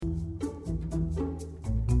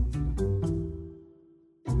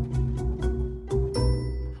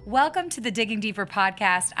Welcome to the Digging Deeper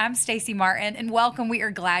podcast. I'm Stacy Martin, and welcome. We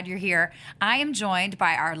are glad you're here. I am joined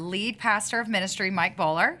by our lead pastor of ministry, Mike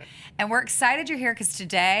Bowler, and we're excited you're here because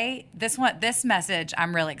today, this message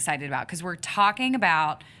I'm really excited about because we're talking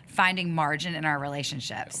about finding margin in our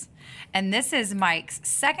relationships. And this is Mike's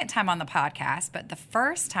second time on the podcast, but the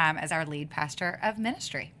first time as our lead pastor of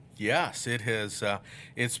ministry. Yes, it has.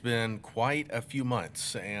 It's been quite a few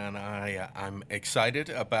months, and I'm excited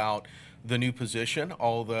about the new position.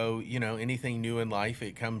 Although, anything new in life,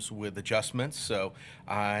 it comes with adjustments. So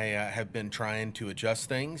I have been trying to adjust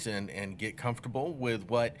things and get comfortable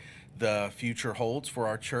with what the future holds for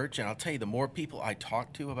our church. And I'll tell you, the more people I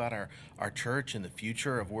talk to about our church and the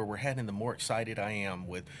future of where we're heading, the more excited I am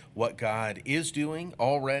with what God is doing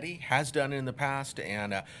already, has done in the past,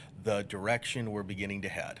 and the direction we're beginning to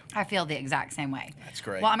head. I feel the exact same way. That's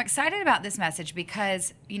great. Well, I'm excited about this message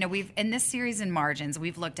because, we've, in this series in margins,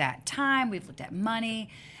 we've looked at time, we've looked at money,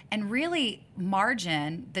 and really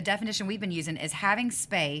margin, the definition we've been using is having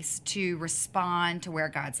space to respond to where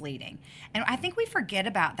God's leading. And I think we forget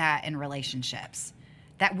about that in relationships,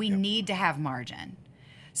 that we need to have margin.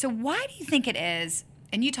 So why do you think it is,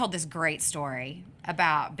 and you told this great story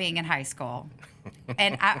about being in high school,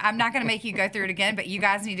 and I'm not going to make you go through it again, but you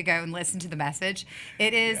guys need to go and listen to the message.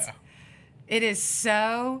 It is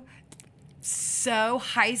so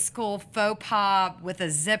high school faux pas with a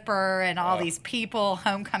zipper and all these people,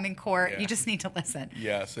 homecoming court. You just need to listen.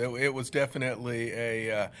 Yes, it was definitely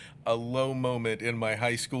a low moment in my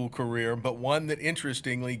high school career, but one that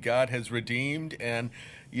interestingly God has redeemed, and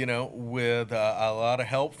with a lot of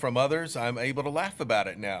help from others, I'm able to laugh about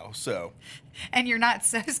it now. So, and you're not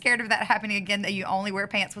so scared of that happening again that you only wear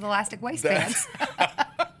pants with elastic waistbands.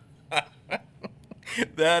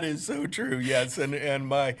 That is so true. Yes, and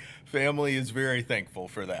my family is very thankful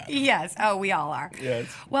for that. Yes. Oh, we all are. Yes.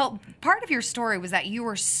 Well, part of your story was that you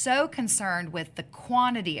were so concerned with the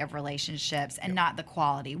quantity of relationships and not the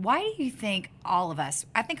quality. Why do you think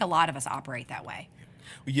I think a lot of us operate that way?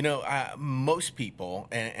 Most people,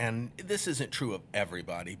 and this isn't true of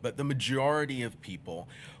everybody, but the majority of people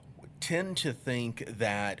tend to think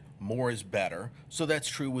that more is better. So that's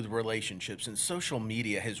true with relationships. And social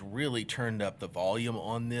media has really turned up the volume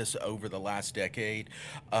on this over the last decade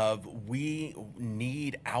of we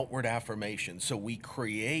need outward affirmation. So we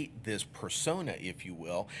create this persona, if you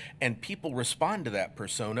will, and people respond to that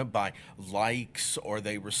persona by likes, or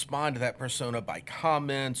they respond to that persona by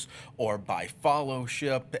comments or by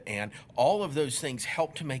followship. And all of those things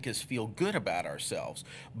help to make us feel good about ourselves.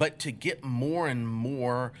 But to get more and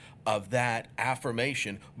more of that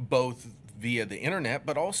affirmation, both via the internet,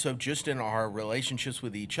 but also just in our relationships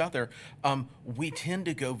with each other, we tend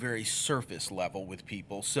to go very surface level with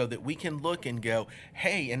people so that we can look and go,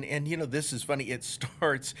 hey, and this is funny, it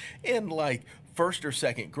starts in like first or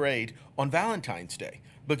second grade on Valentine's Day,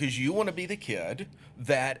 because you want to be the kid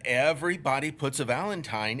that everybody puts a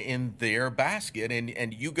Valentine in their basket,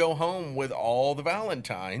 and you go home with all the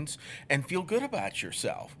Valentines and feel good about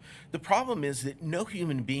yourself. The problem is that no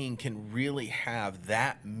human being can really have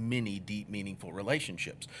that many deep, meaningful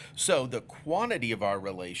relationships. So the quantity of our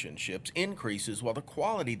relationships increases while the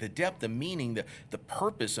quality, the depth, the meaning, the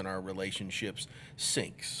purpose in our relationships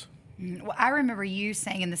sinks. Well, I remember you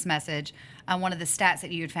saying in this message, one of the stats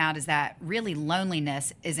that you had found is that really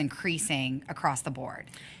loneliness is increasing across the board.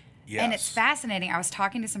 Yes. And it's fascinating. I was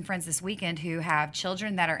talking to some friends this weekend who have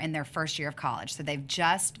children that are in their first year of college. So they've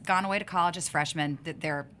just gone away to college as freshmen.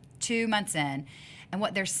 They're 2 months in. And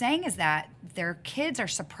what they're saying is that their kids are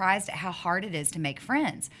surprised at how hard it is to make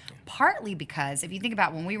friends. Partly because if you think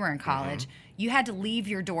about when we were in college, you had to leave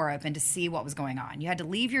your door open to see what was going on. You had to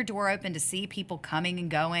leave your door open to see people coming and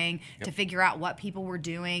going, to figure out what people were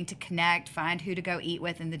doing, to connect, find who to go eat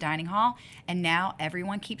with in the dining hall. And now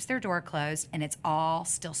everyone keeps their door closed, and it's all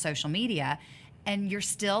still social media. And you're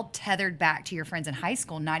still tethered back to your friends in high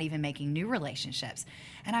school, not even making new relationships.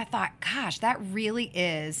 And I thought, gosh, that really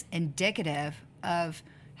is indicative of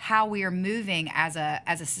how we are moving as a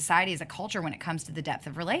society, as a culture, when it comes to the depth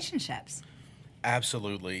of relationships.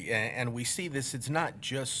 Absolutely. And we see this, it's not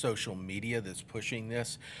just social media that's pushing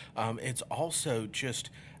this. It's also just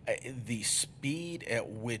the speed at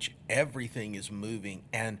which everything is moving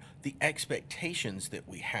and the expectations that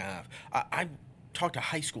we have. I talk to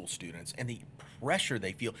high school students, and the pressure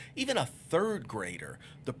they feel, even a third grader,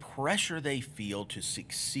 the pressure they feel to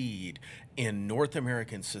succeed in North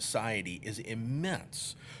American society is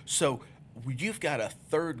immense. So you've got a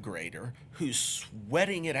third grader who's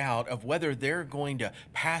sweating it out of whether they're going to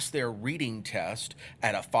pass their reading test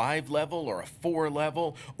at a 5 level or a 4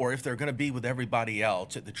 level, or if they're going to be with everybody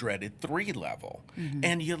else at the dreaded 3 level.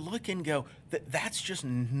 And you look and go, that's just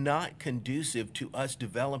not conducive to us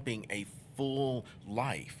developing a full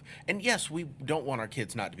life. And yes, we don't want our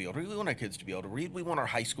kids not to be able to read. We want our kids to be able to read. We want our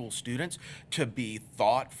high school students to be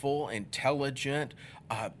thoughtful, intelligent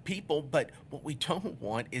people. But what we don't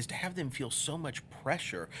want is to have them feel so much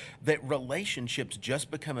pressure that relationships just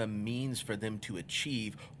become a means for them to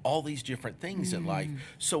achieve all these different things in life.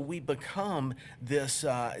 So we become this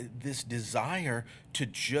desire to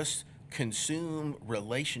just consume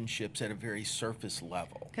relationships at a very surface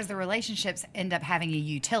level. Because the relationships end up having a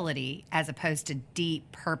utility as opposed to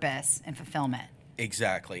deep purpose and fulfillment.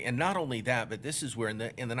 Exactly. And not only that, but this is where in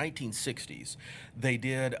the 1960s, they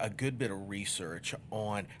did a good bit of research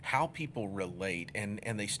on how people relate, and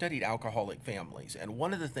they studied alcoholic families. And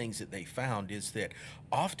one of the things that they found is that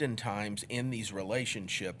oftentimes in these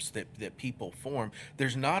relationships that people form,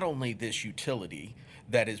 there's not only this utility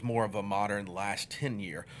that is more of a modern last 10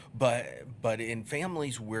 year, but in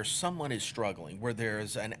families where someone is struggling, where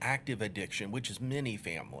there's an active addiction, which is many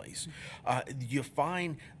families, you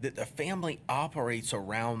find that the family operates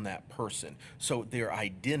around that person. So their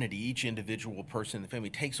identity, each individual person in the family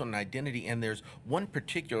takes on an identity, and there's one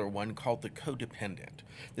particular one called the codependent.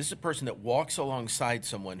 This is a person that walks alongside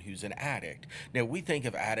someone who's an addict. Now, we think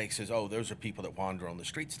of addicts as, oh, those are people that wander on the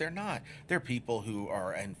streets. They're not. They're people who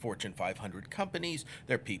are in Fortune 500 companies.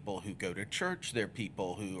 They're people who go to church. They're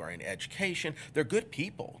people who are in education. They're good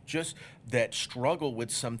people, just that struggle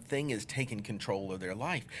with something has taken control of their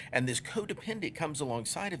life. And this codependent comes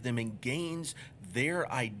alongside of them and gains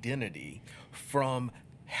their identity from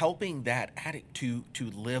helping that addict to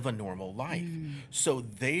live a normal life. So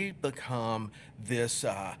they become this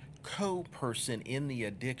co-person in the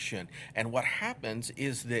addiction. And what happens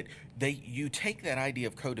is that you take that idea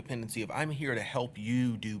of codependency of I'm here to help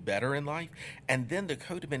you do better in life, and then the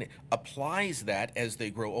codependent applies that as they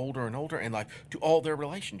grow older and older in life to all their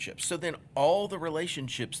relationships. So then all the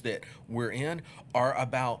relationships that we're in are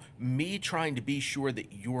about me trying to be sure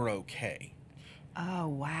that you're okay. Oh,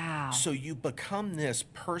 wow. So you become this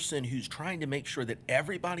person who's trying to make sure that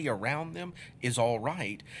everybody around them is all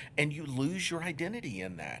right, and you lose your identity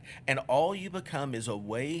in that. And all you become is a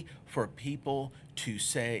way for people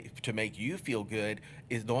to make you feel good.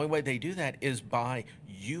 Is the only way they do that is by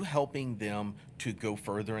you helping them to go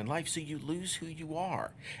further in life. So you lose who you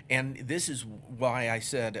are. And this is why I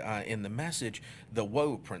said in the message, the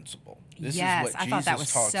woe principle. This is what I Jesus thought that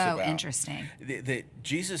was talks so about. interesting. That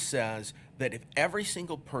Jesus says that if every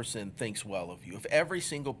single person thinks well of you, if every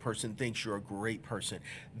single person thinks you're a great person,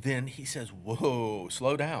 then he says, whoa,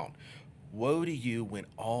 slow down. Woe to you when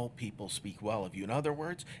all people speak well of you. In other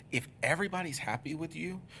words, if everybody's happy with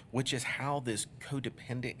you, which is how this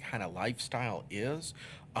codependent kind of lifestyle is,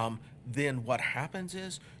 then what happens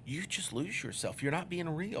is you just lose yourself. You're not being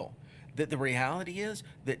real. That the reality is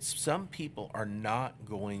that some people are not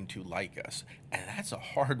going to like us. And that's a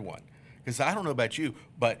hard one. Because I don't know about you,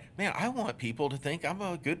 but man, I want people to think I'm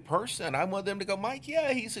a good person. I want them to go, Mike,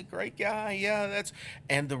 yeah, he's a great guy. Yeah,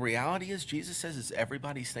 and the reality is, Jesus says, is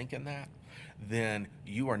everybody's thinking that, then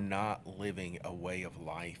you are not living a way of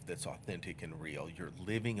life that's authentic and real. You're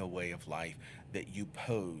living a way of life that you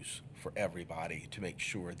pose for everybody to make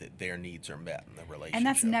sure that their needs are met in the relationship. And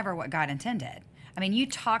that's never what God intended. I mean, you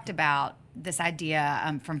talked about this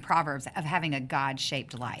idea from Proverbs of having a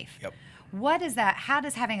God-shaped life. Yep. What is that? How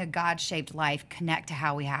does having a God-shaped life connect to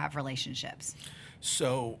how we have relationships?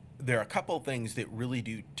 So there are a couple of things that really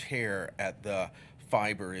do tear at the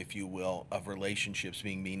fiber, if you will, of relationships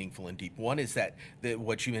being meaningful and deep. One is that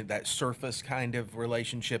what you meant, that surface kind of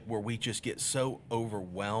relationship where we just get so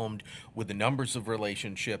overwhelmed with the numbers of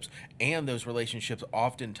relationships, and those relationships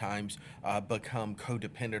oftentimes become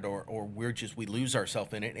codependent, or we lose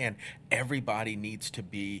ourselves in it, and everybody needs to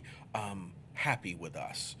be happy with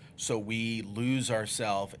us. So we lose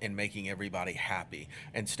ourselves in making everybody happy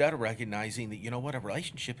instead of recognizing that, you know what, a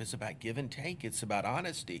relationship is about give and take. It's about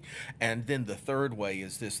honesty. And then the third way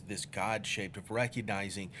is this God-shaped of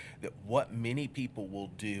recognizing that what many people will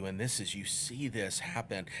do, and this is, you see this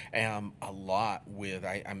happen a lot with,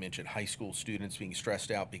 I mentioned high school students being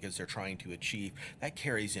stressed out because they're trying to achieve. That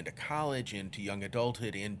carries into college, into young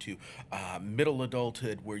adulthood, into middle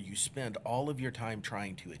adulthood, where you spend all of your time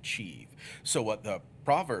trying to achieve. So what the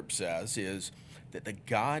Proverb says is that the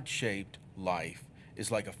God-shaped life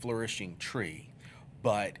is like a flourishing tree,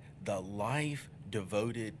 but the life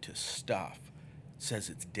devoted to stuff says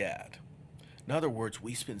it's dead. In other words,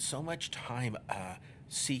 we spend so much time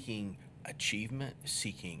seeking achievement,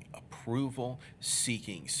 seeking approval,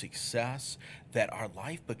 seeking success, that our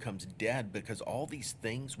life becomes dead because all these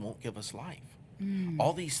things won't give us life.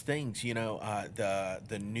 All these things,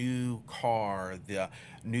 the new car, the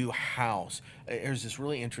new house. There's this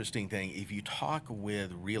really interesting thing. If you talk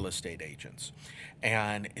with real estate agents,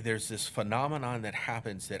 and there's this phenomenon that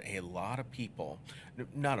happens that a lot of people,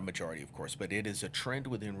 not a majority, of course, but it is a trend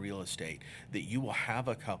within real estate that you will have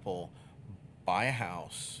a couple buy a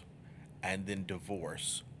house and then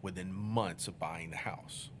divorce within months of buying the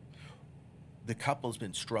house. The couple's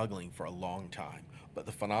been struggling for a long time. But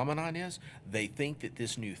the phenomenon is they think that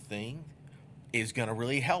this new thing is going to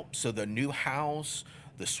really help. So the new house,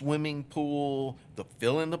 the swimming pool, the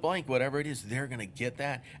fill in the blank, whatever it is, they're going to get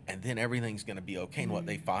that, and then everything's going to be okay. And what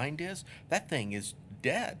they find is that thing is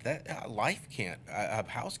dead. That a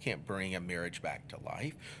house can't bring a marriage back to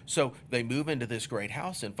life. So they move into this great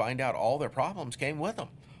house and find out all their problems came with them,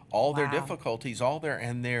 all their difficulties,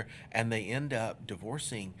 and they end up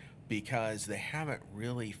divorcing because they haven't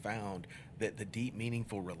really found that the deep,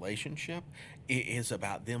 meaningful relationship is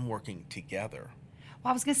about them working together. Well,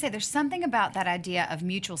 I was going to say, there's something about that idea of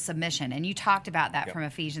mutual submission, and you talked about that from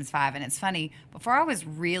Ephesians 5, and it's funny, before I was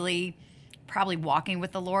really probably walking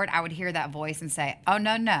with the Lord, I would hear that voice and say, oh,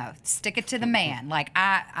 no, stick it to the man. Like,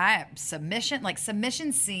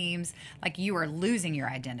 submission seems like you are losing your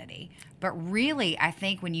identity. But really, I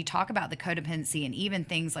think when you talk about the codependency and even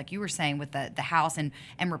things like you were saying with the house and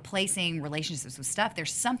replacing relationships with stuff,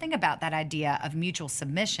 there's something about that idea of mutual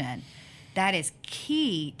submission that is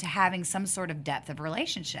key to having some sort of depth of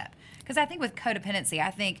relationship. Because I think with codependency,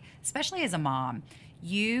 I think, especially as a mom,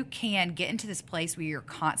 you can get into this place where you're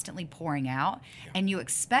constantly pouring out and you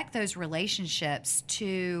expect those relationships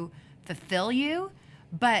to fulfill you,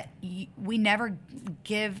 but we never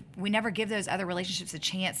give those other relationships a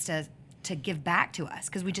chance to give back to us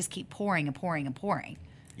because we just keep pouring and pouring and pouring.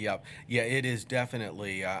 Yep. Yeah, it is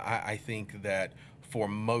definitely, I think that for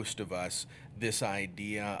most of us, this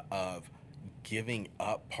idea of giving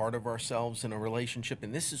up part of ourselves in a relationship,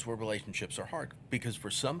 and this is where relationships are hard, because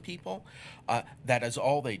for some people, that is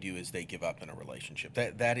all they do is they give up in a relationship.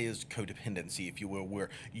 That is codependency, if you will, where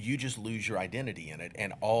you just lose your identity in it,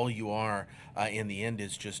 and all you are in the end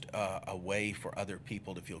is just a way for other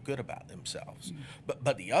people to feel good about themselves.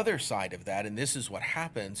 But the other side of that, and this is what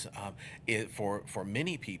happens for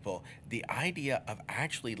many people, the idea of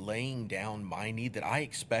actually laying down my need, that I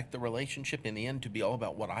expect the relationship in the end to be all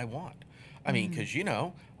about what I want. I mean, because,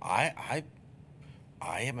 I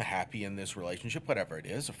am happy in this relationship, whatever it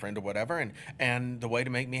is, a friend or whatever, and the way to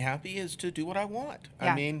make me happy is to do what I want.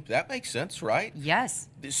 Yeah. I mean, that makes sense, right? Yes.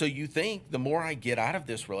 So you think the more I get out of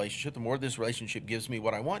this relationship, the more this relationship gives me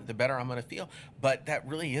what I want, the better I'm going to feel. But that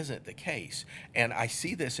really isn't the case. And I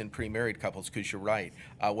see this in pre-married couples, because you're right.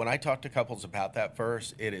 When I talk to couples about that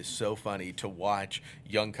verse, it is so funny to watch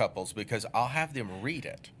young couples, because I'll have them read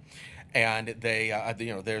it. And they,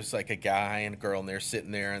 there's like a guy and a girl, and they're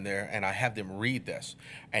sitting there, and I have them read this,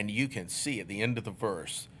 and you can see at the end of the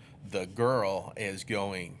verse, the girl is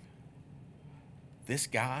going, this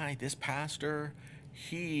guy, this pastor,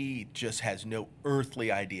 he just has no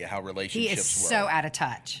earthly idea how relationships work. He is so out of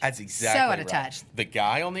touch. That's exactly so out right. of touch. The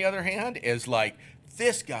guy, on the other hand, is like,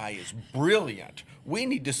 this guy is brilliant. We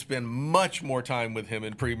need to spend much more time with him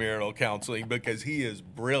in premarital counseling because he is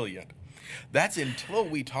brilliant. That's until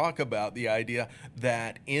we talk about the idea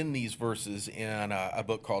that in these verses in a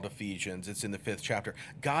book called Ephesians, it's in the 5th chapter,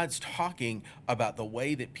 God's talking about the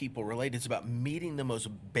way that people relate. It's about meeting the most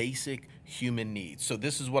basic human needs. So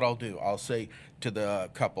this is what I'll do. I'll say to the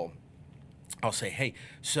couple, I'll say, hey,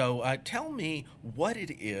 so tell me what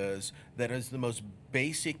it is that is the most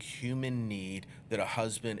basic human need that a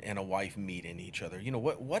husband and a wife meet in each other.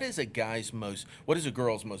 What is a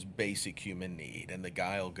girl's most basic human need? And the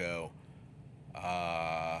guy will go,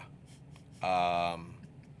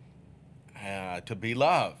 to be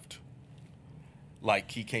loved. Like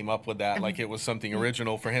he came up with that, like it was something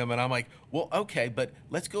original for him. And I'm like, well, okay, but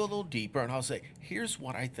let's go a little deeper. And I'll say, here's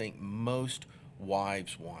what I think most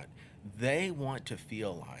wives want. They want to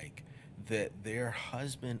feel like that their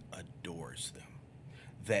husband adores them,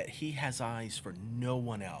 that he has eyes for no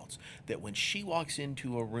one else, that when she walks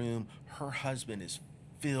into a room, her husband is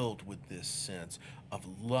filled with this sense of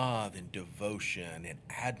love and devotion and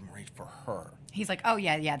admiration for her. He's like, oh,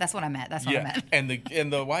 yeah, that's what I meant. That's what I meant.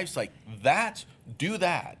 And the wife's like,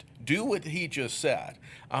 do what he just said.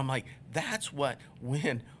 I'm like, that's what,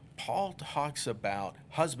 when Paul talks about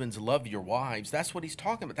husbands love your wives, that's what he's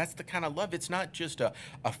talking about. That's the kind of love. It's not just a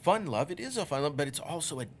fun love. It is a fun love, but it's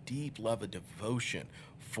also a deep love, a devotion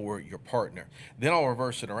for your partner. Then I'll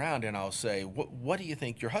reverse it around and I'll say, what do you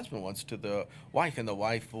think your husband wants to the wife? And the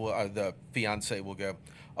wife will, the fiance will go,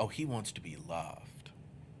 oh, he wants to be loved.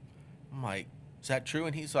 I'm like, is that true?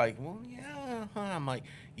 And he's like, well, yeah. I'm like,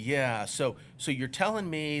 yeah. So you're telling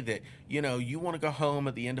me that, you want to go home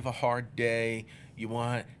at the end of a hard day. You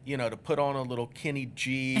want, to put on a little Kenny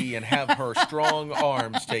G and have her strong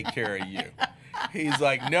arms take care of you. He's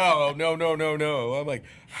like, no. I'm like,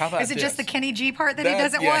 how about this? Is it just the Kenny G part that he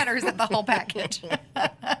doesn't want, or is it the whole package?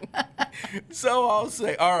 So I'll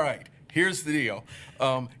say, all right, here's the deal.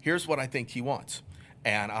 Here's what I think he wants.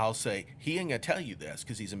 And I'll say, he ain't going to tell you this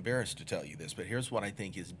because he's embarrassed to tell you this, but here's what I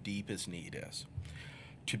think his deepest need is: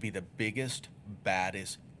 to be the biggest,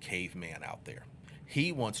 baddest caveman out there.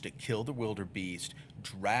 He wants to kill the wildebeest,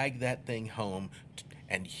 drag that thing home,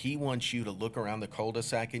 and he wants you to look around the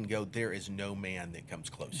cul-de-sac and go, there is no man that comes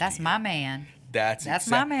close to you. That's my man. That's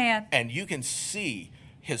my man. And you can see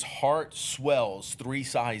his heart swells 3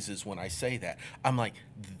 sizes when I say that. I'm like,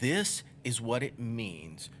 this is what it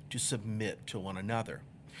means to submit to one another.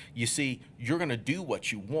 You see, you're going to do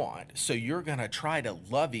what you want, so you're going to try to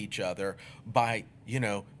love each other by,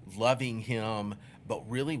 loving him, but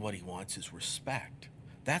really what he wants is respect.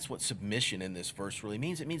 That's what submission in this verse really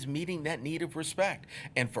means. It means meeting that need of respect.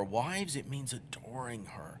 And for wives, it means adoring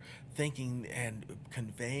her, thinking and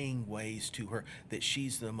conveying ways to her that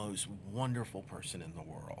she's the most wonderful person in the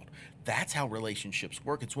world. That's how relationships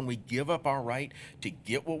work. It's when we give up our right to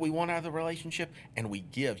get what we want out of the relationship, and we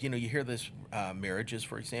give. You hear this, marriages,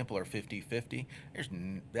 for example, are 50-50.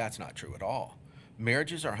 That's not true at all.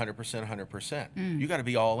 Marriages are 100%, 100%. You got to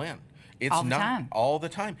be all in. It's all the not time. all the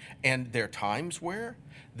time. And there are times where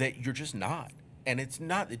that you're just not. And it's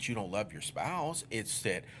not that you don't love your spouse. It's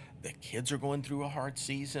that the kids are going through a hard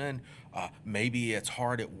season. Maybe it's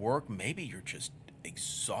hard at work. Maybe you're just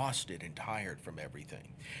exhausted and tired from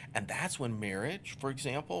everything. And that's when marriage, for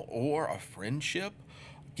example, or a friendship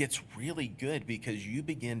gets really good, because you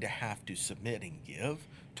begin to have to submit and give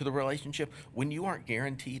to the relationship when you aren't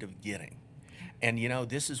guaranteed of getting. And,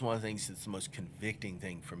 this is one of the things that's the most convicting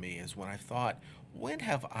thing for me, is when I thought, when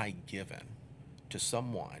have I given to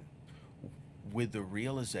someone with the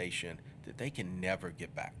realization that they can never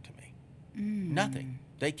get back to me? Nothing.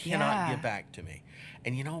 They cannot get back to me.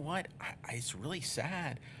 And you know what? It's really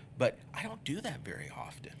sad, but I don't do that very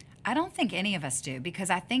often. I don't think any of us do, because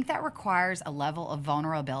I think that requires a level of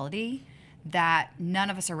vulnerability that none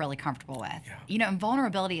of us are really comfortable with. Yeah. And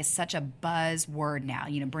vulnerability is such a buzzword now.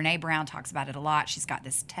 Brene Brown talks about it a lot. She's got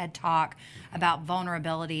this TED Talk about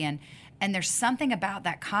vulnerability, and there's something about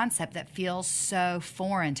that concept that feels so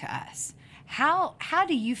foreign to us. How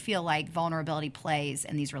do you feel like vulnerability plays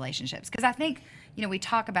in these relationships? Because I think, we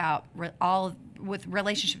talk about with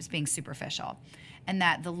relationships being superficial, and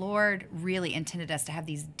that the Lord really intended us to have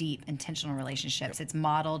these deep, intentional relationships. Yep. It's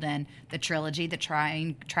modeled in the trilogy, the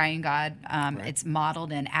triune God. Right. It's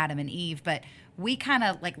modeled in Adam and Eve, but we kind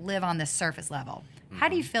of live on this surface level. Mm-hmm. How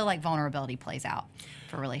do you feel like vulnerability plays out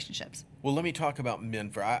for relationships? Well, let me talk about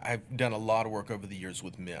men. I've done a lot of work over the years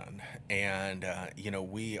with men, and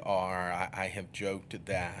I have joked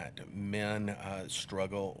that men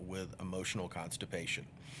struggle with emotional constipation.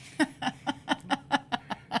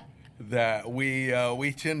 That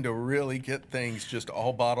we tend to really get things just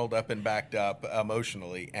all bottled up and backed up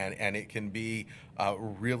emotionally, and it can be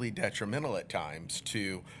really detrimental at times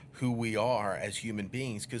to who we are as human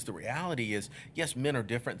beings, because the reality is, yes, men are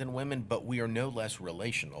different than women, but we are no less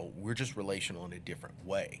relational. We're just relational in a different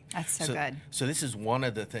way. That's so good. So this is one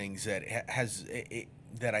of the things that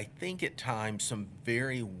that I think at times some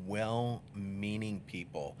very well-meaning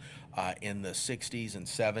people in the 60s and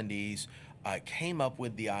 70s came up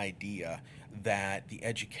with the idea that the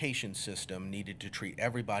education system needed to treat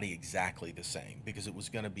everybody exactly the same because it was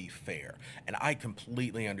going to be fair. And I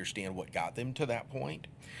completely understand what got them to that point.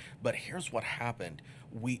 But here's what happened.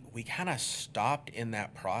 We kind of stopped in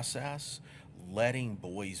that process letting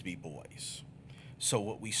boys be boys. So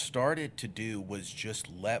what we started to do was just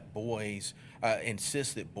let boys,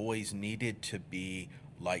 insist that boys needed to be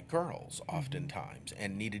like girls oftentimes,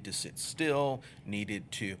 and needed to sit still,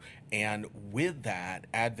 and with that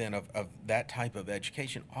advent of that type of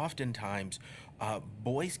education, oftentimes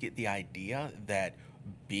boys get the idea that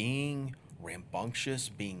being rambunctious,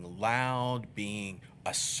 being loud, being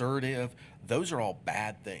assertive, those are all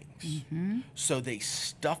bad things. So they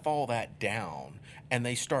stuff all that down and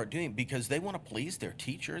they start doing, because they want to please their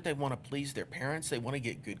teacher, they want to please their parents, they want to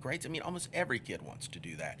get good grades. I mean, almost every kid wants to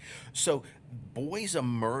do that. So boys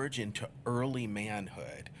emerge into early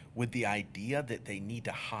manhood with the idea that they need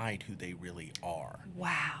to hide who they really are.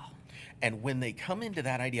 Wow. And when they come into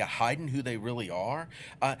that idea, hiding who they really are,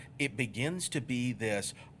 it begins to be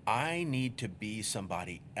this, I need to be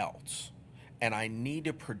somebody else. And I need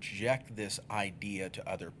to project this idea to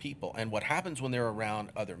other people. And what happens when they're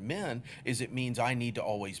around other men is it means I need to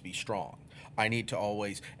always be strong. I need to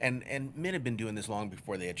always, and men have been doing this long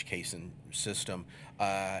before the education system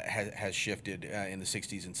has shifted in the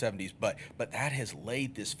 60s and 70s, but that has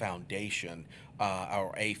laid this foundation,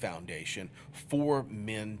 or a foundation, for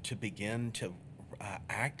men to begin to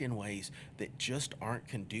act in ways that just aren't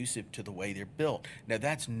conducive to the way they're built. Now,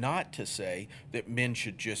 that's not to say that men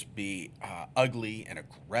should just be ugly and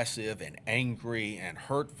aggressive and angry and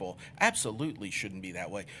hurtful. Absolutely shouldn't be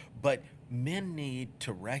that way. But men need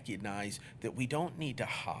to recognize that we don't need to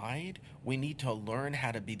hide. We need to learn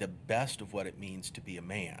how to be the best of what it means to be a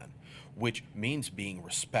man, which means being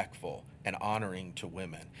respectful and honoring to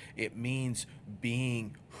women. It means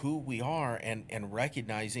being who we are and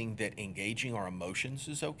recognizing that engaging our emotions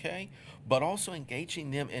is okay, but also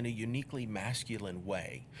engaging them in a uniquely masculine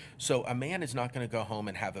way. So a man is not going to go home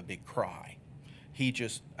and have a big cry.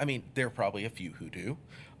 There are probably a few who do.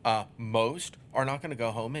 Most are not going to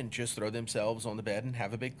go home and just throw themselves on the bed and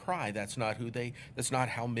have a big cry. That's not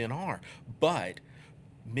how men are. But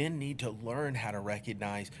men need to learn how to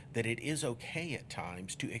recognize that it is okay at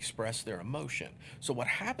times to express their emotion. So what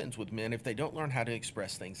happens with men, if they don't learn how to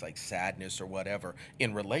express things like sadness or whatever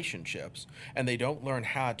in relationships, and they don't learn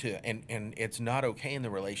how to, and it's not okay in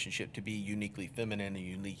the relationship to be uniquely feminine and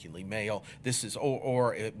uniquely male,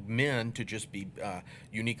 or men to just be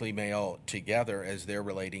uniquely male together as they're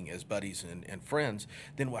relating as buddies and friends,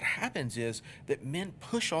 then what happens is that men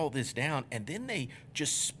push all this down and then they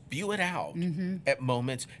just spew it out at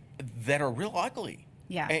moments that are real ugly.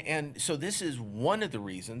 Yeah. And so this is one of the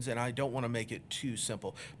reasons, and I don't want to make it too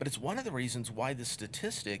simple, but it's one of the reasons why the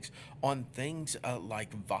statistics on things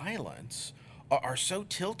like violence are so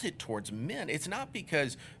tilted towards men. It's not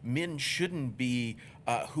because men shouldn't be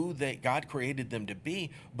who God created them to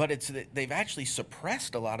be, but it's that they've actually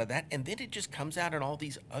suppressed a lot of that, and then it just comes out in all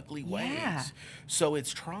these ugly ways. So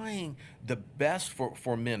it's trying the best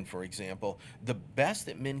for men, for example. The best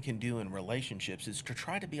that men can do in relationships is to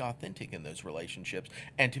try to be authentic in those relationships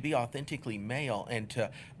and to be authentically male and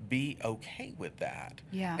to be okay with that.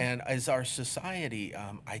 Yeah. And as our society,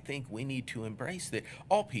 I think we need to embrace that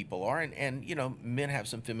all people are, and men have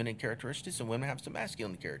some feminine characteristics and women have some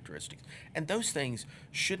masculine characteristics. And those things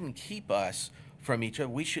shouldn't keep us from each other.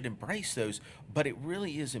 We should embrace those, but it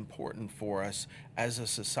really is important for us as a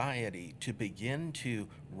society to begin to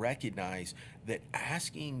recognize that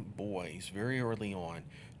asking boys very early on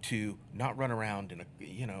to not run around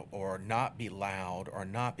or not be loud or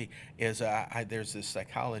not be there's this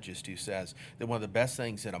psychologist who says that one of the best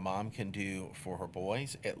things that a mom can do for her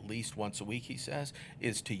boys, at least once a week, he says,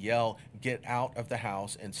 is to yell, "Get out of the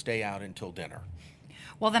house and stay out until dinner."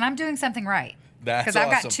 Well, then I'm doing something right. That's because I've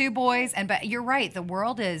got awesome. 2 boys, but you're right. The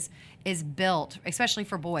world is built, especially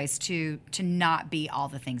for boys, to not be all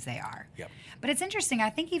the things they are. Yep. But it's interesting.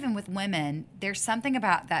 I think even with women, there's something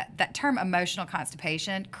about that term emotional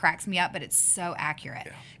constipation cracks me up, but it's so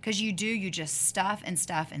accurate because you just stuff and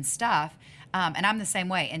stuff and stuff. And I'm the same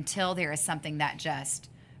way until there is something that just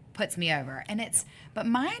puts me over. And but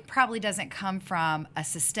mine probably doesn't come from a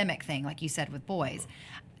systemic thing, like you said with boys.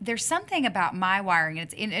 There's something about my wiring, and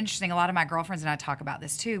it's interesting, a lot of my girlfriends and I talk about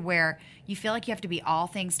this too, where you feel like you have to be all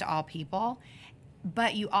things to all people,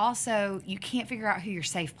 but you can't figure out who your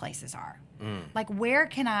safe places are. Like where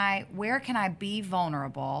can I be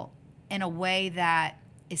vulnerable in a way that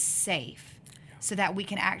is safe so that we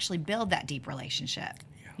can actually build that deep relationship?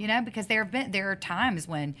 Because there are times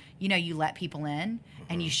when, you let people in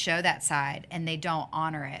and you show that side and they don't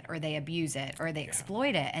honor it or they abuse it or they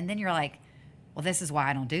exploit it. And then you're like, well, this is why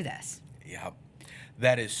I don't do this. Yeah,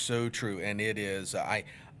 that is so true. And it is, I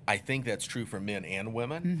think that's true for men and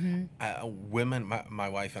women. Women, my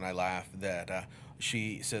wife and I laugh that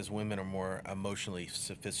she says women are more emotionally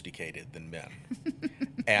sophisticated than men.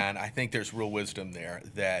 And I think there's real wisdom there,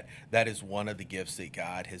 that is one of the gifts that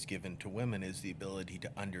God has given to women, is the ability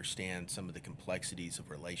to understand some of the complexities of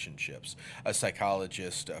relationships. A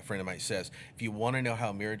psychologist, a friend of mine, says, if you want to know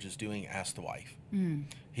how marriage is doing, ask the wife.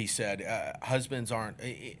 He said, husbands aren't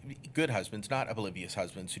good husbands, not oblivious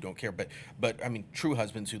husbands who don't care, but I mean, true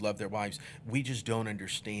husbands who love their wives. We just don't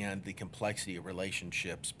understand the complexity of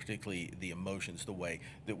relationships, particularly the emotions, the way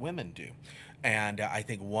that women do. And I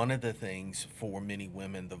think one of the things for many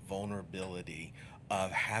women, the vulnerability of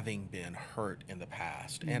having been hurt in the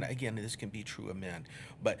past. And again, this can be true of men,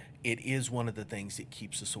 but it is one of the things that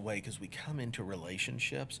keeps us away because we come into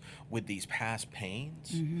relationships with these past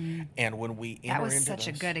pains. And when we enter That was into such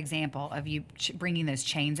a those- good example of you bringing those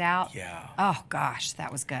chains out. Yeah. Oh gosh, that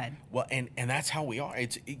was good. Well, and that's how we are.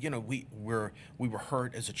 It's, you know, we were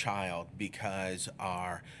hurt as a child because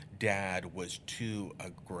our dad was too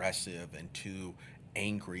aggressive and too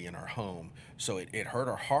angry in our home. So it hurt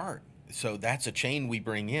our heart. So that's a chain we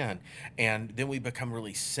bring in. And then we become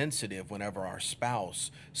really sensitive whenever our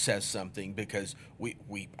spouse says something because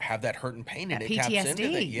we have that hurt and pain and That it taps into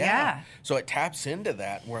PTSD, that. yeah. So it taps into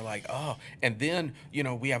that. And we're like, oh, and then, you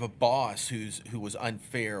know, we have a boss who was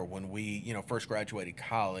unfair when we, you know, first graduated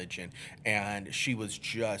college and she was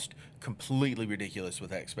just completely ridiculous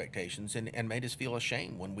with expectations and made us feel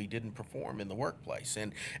ashamed when we didn't perform in the workplace.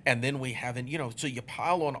 And then we haven't, you know, so you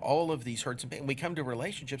pile on all of these hurts and pain. We come to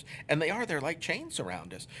relationships and they're like chains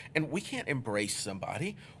around us. And we can't embrace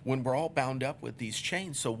somebody when we're all bound up with these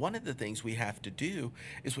chains. So one of the things we have to do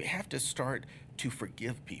is we have to start to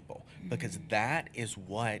forgive people because that is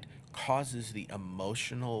what causes the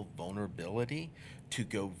emotional vulnerability to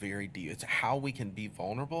go very deep. It's how we can be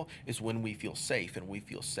vulnerable is when we feel safe, and we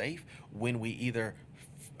feel safe when we either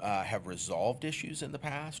have resolved issues in the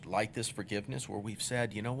past, like this forgiveness, where we've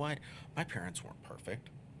said, you know what, my parents weren't perfect,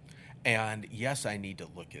 and yes, I need to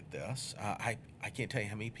look at this. I can't tell you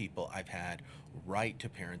how many people I've had write to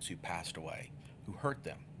parents who passed away, who hurt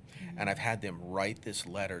them, and I've had them write this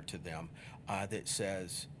letter to them that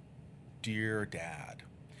says, "Dear Dad,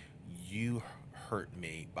 you hurt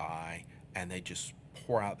me by," and they just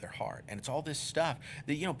pour out their heart. And it's all this stuff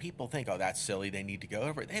that, you know, people think, oh, that's silly, they need to go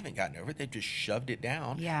over it. They haven't gotten over it. They've just shoved it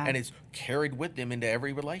down. Yeah. And it's carried with them into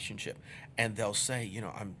every relationship. And they'll say, you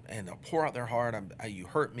know, and they'll pour out their heart. You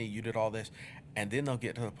hurt me, you did all this. And then they'll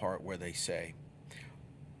get to the part where they say,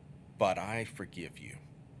 but I forgive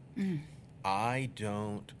you. I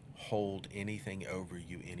don't hold anything over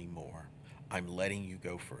you anymore. I'm letting you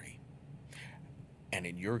go free. And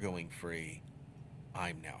in your going free,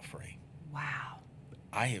 I'm now free. Wow.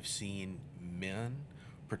 I have seen men,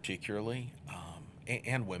 particularly,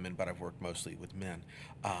 and women, but I've worked mostly with men.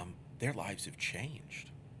 Their lives have changed.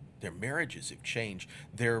 Their marriages have changed.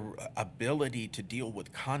 Their ability to deal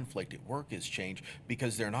with conflict at work has changed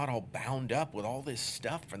because they're not all bound up with all this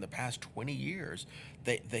stuff from the past 20 years.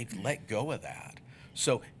 They've let go of that.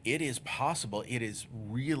 So it is possible, it is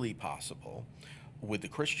really possible with the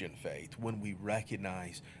Christian faith when we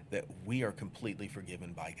recognize that we are completely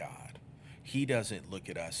forgiven by God. He doesn't look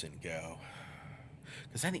at us and go,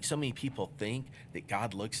 because I think so many people think that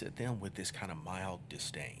God looks at them with this kind of mild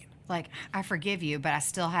disdain. Like, I forgive you, but I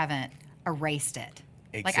still haven't erased it.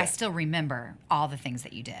 Like, I Exactly. still remember all the things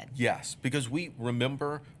that you did. Yes, because we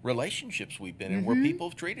remember relationships we've been in where people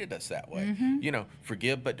have treated us that way. You know,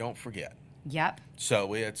 forgive but don't forget. Yep.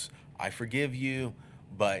 So it's, I forgive you,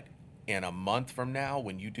 but in a month from now,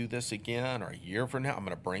 when you do this again, or a year from now, I'm going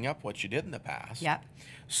to bring up what you did in the past. Yep.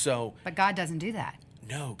 So, But God doesn't do that.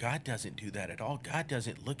 no, God doesn't do that at all. God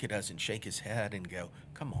doesn't look at us and shake his head and go,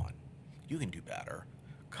 come on, you can do better.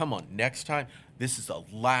 Come on, next time, this is the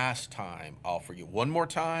last time I'll forgive. One more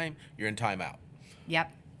time, you're in timeout.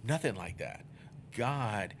 Yep. Nothing like that.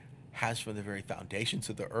 God has, from the very foundations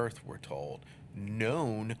of the earth, we're told,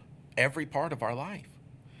 known every part of our life.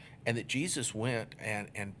 And that Jesus went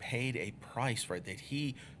and paid a price for it, that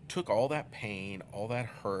he took all that pain, all that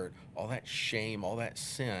hurt, all that shame, all that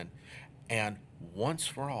sin, and once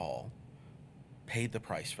for all, paid the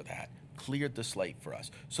price for that, cleared the slate for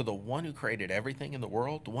us. So the one who created everything in the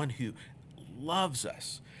world, the one who loves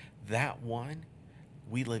us, that one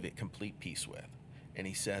we live at complete peace with. And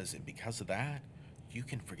he says, and because of that, you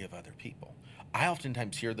can forgive other people. I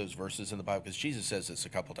oftentimes hear those verses in the Bible because Jesus says this a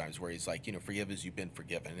couple times where he's like, you know, forgive as you've been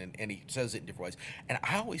forgiven. And he says it in different ways. And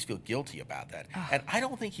I always feel guilty about that. And I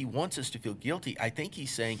don't think he wants us to feel guilty. I think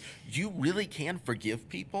he's saying you really can forgive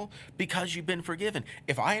people because you've been forgiven.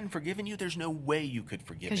 If I hadn't forgiven you, there's no way you could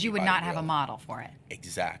forgive Because you would anybody, not have a really. model for it.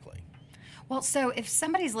 Exactly. Well, so if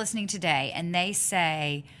somebody's listening today and they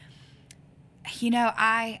say, you know,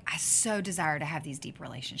 I so desire to have these deep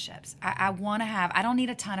relationships. I want to have, I don't need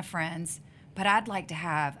a ton of friends, but I'd like to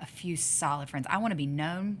have a few solid friends. I want to be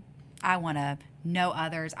known. I want to know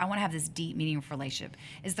others. I want to have this deep, meaningful relationship.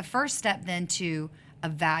 Is the first step then to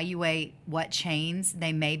evaluate what chains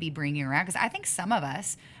they may be bringing around. Because I think some of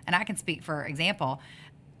us, and I can speak for example,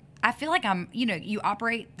 I feel like you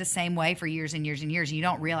operate the same way for years and years and years. And you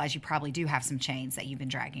don't realize you probably do have some chains that you've been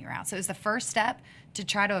dragging around. So is the first step to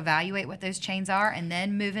try to evaluate what those chains are and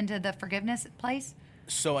then move into the forgiveness place?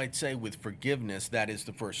 So I'd say with forgiveness, that is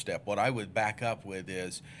the first step. What I would back up with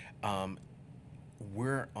is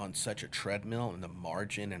we're on such a treadmill and the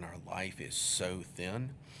margin in our life is so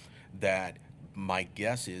thin that my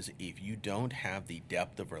guess is if you don't have the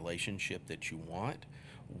depth of relationship that you want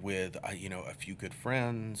with a few good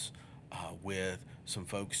friends, with some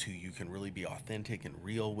folks who you can really be authentic and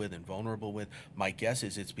real with and vulnerable with, my guess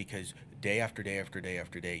is it's because day after day after day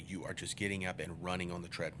after day you are just getting up and running on the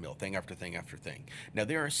treadmill, thing after thing after thing. Now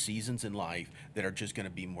there are seasons in life that are just going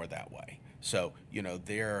to be more that way. So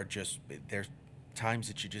there's times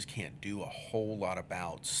that you just can't do a whole lot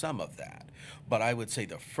about some of that. But I would say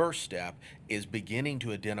the first step is beginning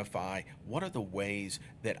to identify what are the ways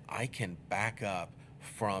that I can back up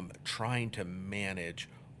from trying to manage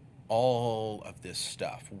all of this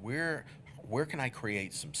stuff. Where can I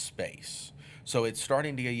create some space? So it's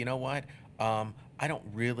starting to go, you know what? I don't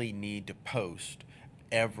really need to post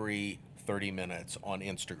every 30 minutes on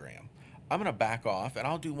Instagram. I'm going to back off and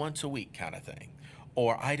I'll do once a week kind of thing.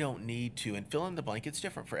 Or I don't need to, and fill in the blank, it's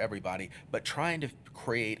different for everybody, but trying to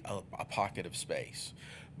create a pocket of space.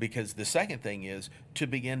 Because the second thing is to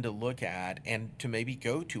begin to look at and to maybe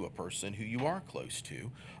go to a person who you are close to.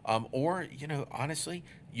 Or, honestly,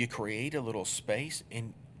 you create a little space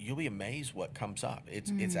and you'll be amazed what comes up.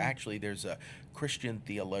 It's actually, there's a Christian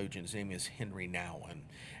theologian, his name is Henry Nouwen,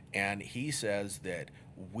 and he says that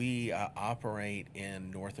we operate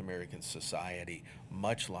in North American society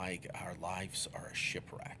much like our lives are a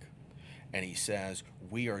shipwreck. And he says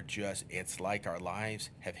it's like our lives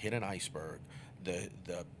have hit an iceberg.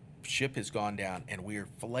 The ship has gone down and we're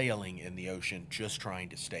flailing in the ocean just trying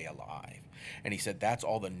to stay alive. And he said that's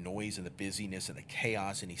all the noise and the busyness and the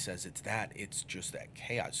chaos. And he says it's just that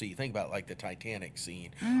chaos. So you think about like the Titanic scene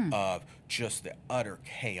of just the utter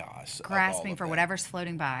chaos. Grasping for whatever's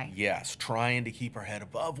floating by. Yes, trying to keep our head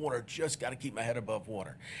above water. Just got to keep my head above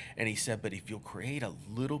water. And he said, but if you'll create a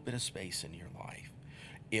little bit of space in your life,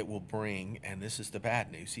 it will bring, and this is the bad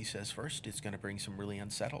news, he says first it's going to bring some really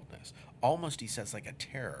unsettledness. Almost, he says, like a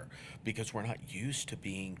terror, because we're not used to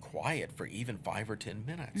being quiet for even 5 or 10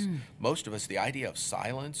 minutes. Most of us, the idea of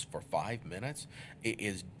silence for 5 minutes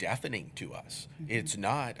is deafening to us. It's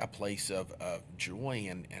not a place of joy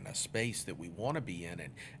and a space that we want to be in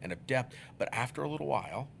and of depth. But after a little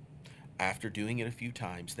while, after doing it a few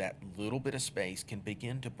times, that little bit of space can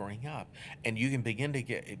begin to bring up, and you can begin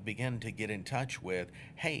to get in touch with,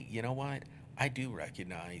 hey, you know what? I do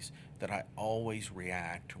recognize that I always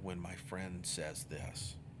react when my friend says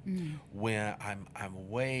this. When I'm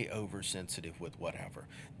way oversensitive with whatever.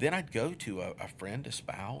 Then I'd go to a friend, a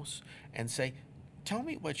spouse, and say, tell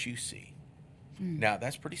me what you see. Now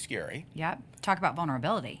that's pretty scary. Yep. Talk about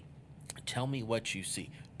vulnerability. Tell me what you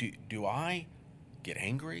see. Do I get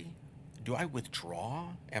angry? Do I withdraw?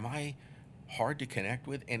 Am I hard to connect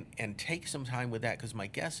with? And take some time with that, because my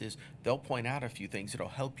guess is they'll point out a few things that'll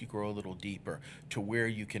help you grow a little deeper to where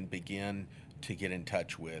you can begin to get in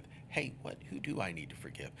touch with, hey, who do I need to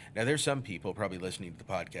forgive? Now, there's some people probably listening to the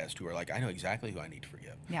podcast who are like, I know exactly who I need to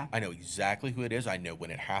forgive. Yeah. I know exactly who it is. I know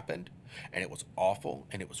when it happened, and it was awful,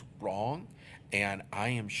 and it was wrong. And I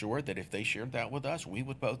am sure that if they shared that with us, we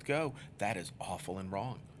would both go, that is awful and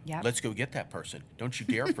wrong. Yep. Let's go get that person. Don't you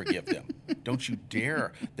dare forgive them. Don't you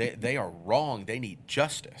dare. They are wrong. They need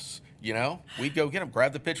justice. We'd go get them.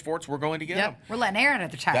 Grab the pitchforks. We're going to get them. We're letting air out of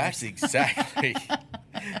the tires. That's exactly.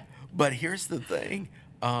 But here's the thing.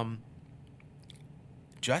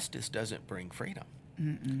 Justice doesn't bring freedom.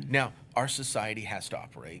 Now, our society has to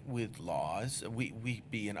operate with laws. We'd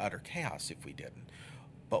be in utter chaos if we didn't.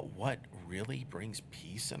 But what really brings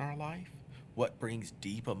peace in our life, what brings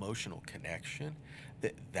deep emotional connection,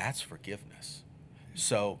 that's forgiveness.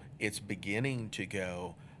 So it's beginning to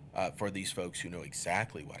go for these folks who know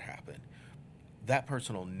exactly what happened. That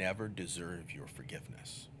person will never deserve your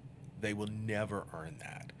forgiveness. They will never earn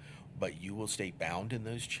that. But you will stay bound in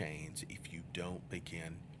those chains if you don't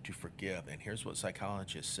begin to forgive. And here's what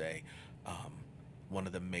psychologists say. One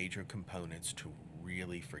of the major components to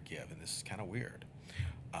really forgive, and this is kind of weird,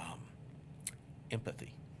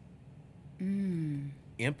 empathy.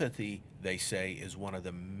 Empathy, they say, is one of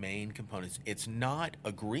the main components. It's not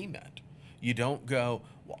agreement. You don't go,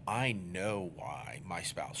 well, I know why my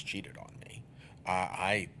spouse cheated on me.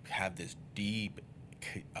 I have this deep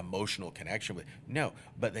emotional connection with. No,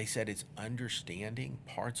 but they said it's understanding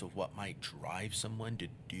parts of what might drive someone to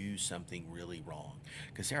do something really wrong.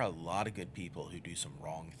 Because there are a lot of good people who do some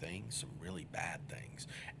wrong things, some really bad things,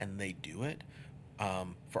 and they do it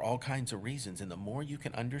for all kinds of reasons. And the more you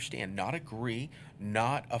can understand, not agree,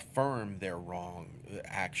 not affirm their wrong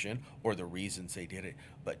action or the reasons they did it,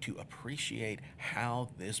 but to appreciate how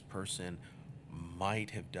this person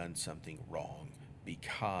might have done something wrong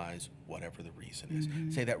because whatever the reason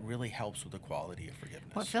is. Say that really helps with the quality of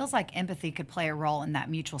forgiveness. Well, it feels like empathy could play a role in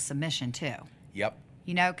that mutual submission too. Yep.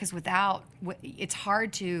 You know, because it's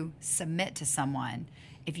hard to submit to someone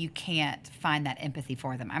if you can't find that empathy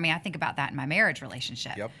for them. I mean, I think about that in my marriage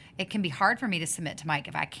relationship. Yep. It can be hard for me to submit to Mike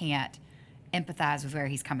if I can't empathize with where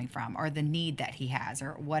he's coming from or the need that he has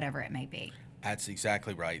or whatever it may be. That's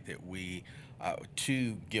exactly right. That we,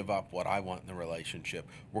 to give up what I want in the relationship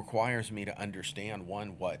requires me to understand,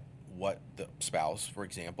 one, what the spouse, for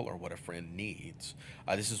example, or what a friend needs.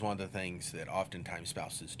 This is one of the things that oftentimes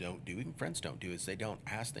spouses don't do, even friends don't do, is they don't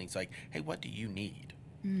ask things like, hey, what do you need?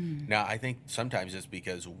 Now, I think sometimes it's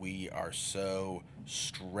because we are so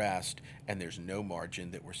stressed and there's no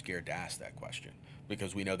margin that we're scared to ask that question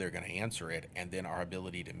because we know they're going to answer it, and then our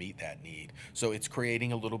ability to meet that need. So it's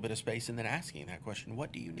creating a little bit of space and then asking that question,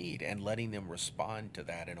 what do you need? And letting them respond to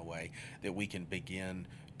that in a way that we can begin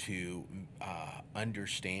to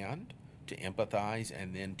understand, to empathize,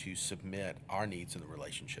 and then to submit our needs in the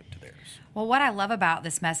relationship to theirs. Well, what I love about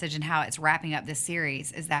this message and how it's wrapping up this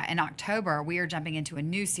series is that in October, we are jumping into a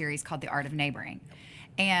new series called The Art of Neighboring.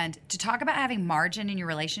 And to talk about having margin in your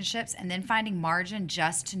relationships and then finding margin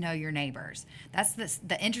just to know your neighbors. That's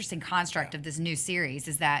the interesting construct of this new series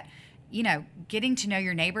is that, you know, getting to know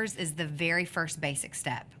your neighbors is the very first basic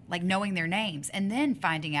step, like knowing their names and then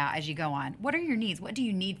finding out as you go on, what are your needs? What do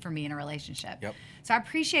you need from me in a relationship? Yep. So I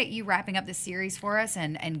appreciate you wrapping up this series for us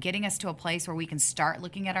and getting us to a place where we can start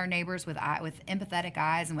looking at our neighbors with empathetic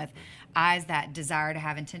eyes and with eyes that desire to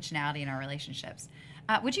have intentionality in our relationships.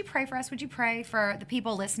 Would you pray for us? Would you pray for the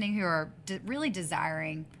people listening who are really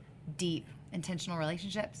desiring deep, intentional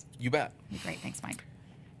relationships? You bet. Great. Thanks, Mike.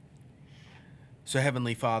 So,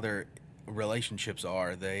 Heavenly Father, relationships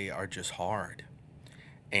they are just hard.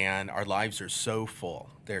 And our lives are so full.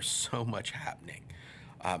 There's so much happening.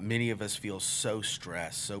 Many of us feel so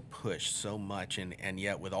stressed, so pushed, so much. And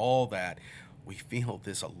yet with all that, we feel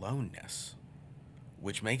this aloneness,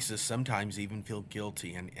 which makes us sometimes even feel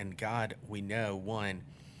guilty. And God, we know, one,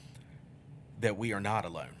 that we are not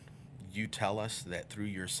alone. You tell us that through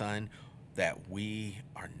your Son that we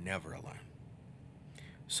are never alone.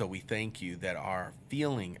 So we thank you that our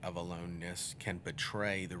feeling of aloneness can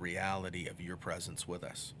betray the reality of your presence with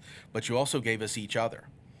us. But you also gave us each other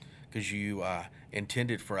because you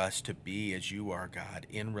intended for us to be as you are, God,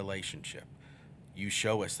 in relationship. You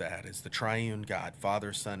show us that as the triune God,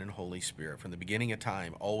 Father, Son, and Holy Spirit, from the beginning of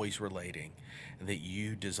time, always relating, and that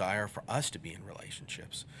you desire for us to be in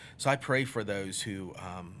relationships. So I pray for those who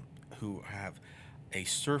have a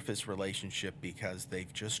surface relationship because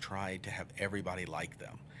they've just tried to have everybody like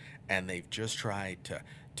them, and they've just tried to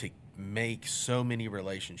make so many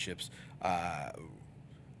relationships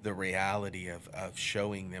the reality of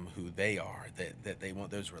showing them who they are, that they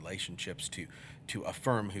want those relationships to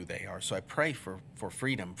affirm who they are. So I pray for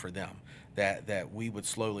freedom for them, that we would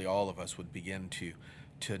slowly, all of us would begin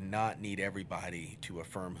to not need everybody to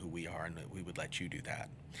affirm who we are, and that we would let you do that.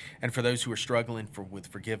 And for those who are struggling with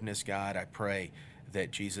forgiveness, God, I pray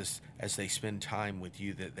that Jesus, as they spend time with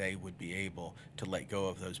you, that they would be able to let go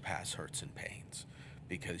of those past hurts and pains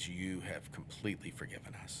because you have completely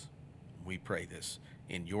forgiven us. We pray this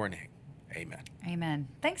in your name. Amen. Amen.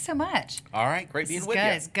 Thanks so much. All right. Great being with you.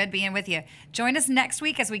 It's good being with you. Join us next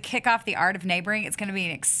week as we kick off The Art of Neighboring. It's going to be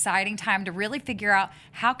an exciting time to really figure out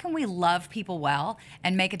how can we love people well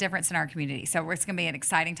and make a difference in our community. So it's going to be an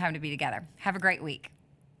exciting time to be together. Have a great week.